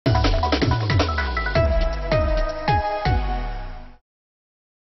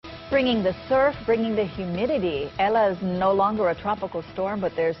Bringing the surf, bringing the humidity. Ela is no longer a tropical storm,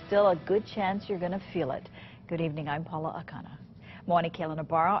 but there's still a good chance you're going to feel it. Good evening, I'm Paula Akana. Morning, Kayla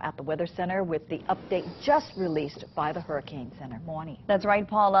Navarro at the Weather Center with the update just released by the Hurricane Center. Morning. That's right,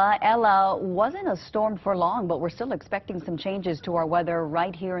 Paula. Ela wasn't a storm for long, but we're still expecting some changes to our weather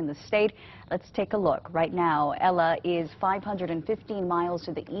right here in the state. Let's take a look. Right now, Ela is 515 miles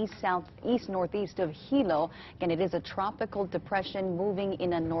to the east-northeast of Hilo. Again, it is a tropical depression moving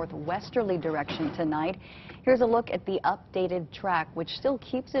in a northwesterly direction tonight. Here's a look at the updated track, which still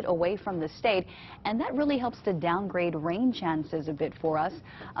keeps it away from the state, and that really helps to downgrade rain chances a bit for us.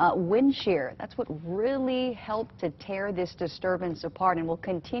 Wind shear, that's what really helped to tear this disturbance apart and will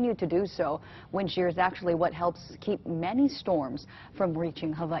continue to do so. Wind shear is actually what helps keep many storms from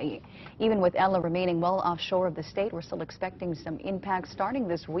reaching Hawaii. Even with Ela remaining well offshore of the state, we're still expecting some impacts starting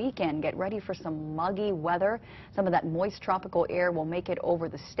this weekend. Get ready for some muggy weather. Some of that moist tropical air will make it over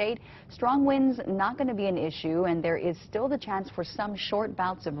the state. Strong winds not going to be an issue, and there is still the chance for some short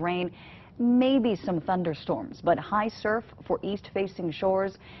bouts of rain. Maybe some thunderstorms, but high surf for east-facing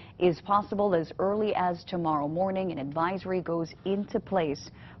shores is possible as early as tomorrow morning. An advisory goes into place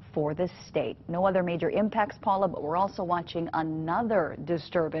for the state. No other major impacts, Paula, but we're also watching another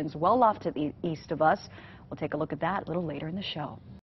disturbance well off to the east of us. We'll take a look at that a little later in the show.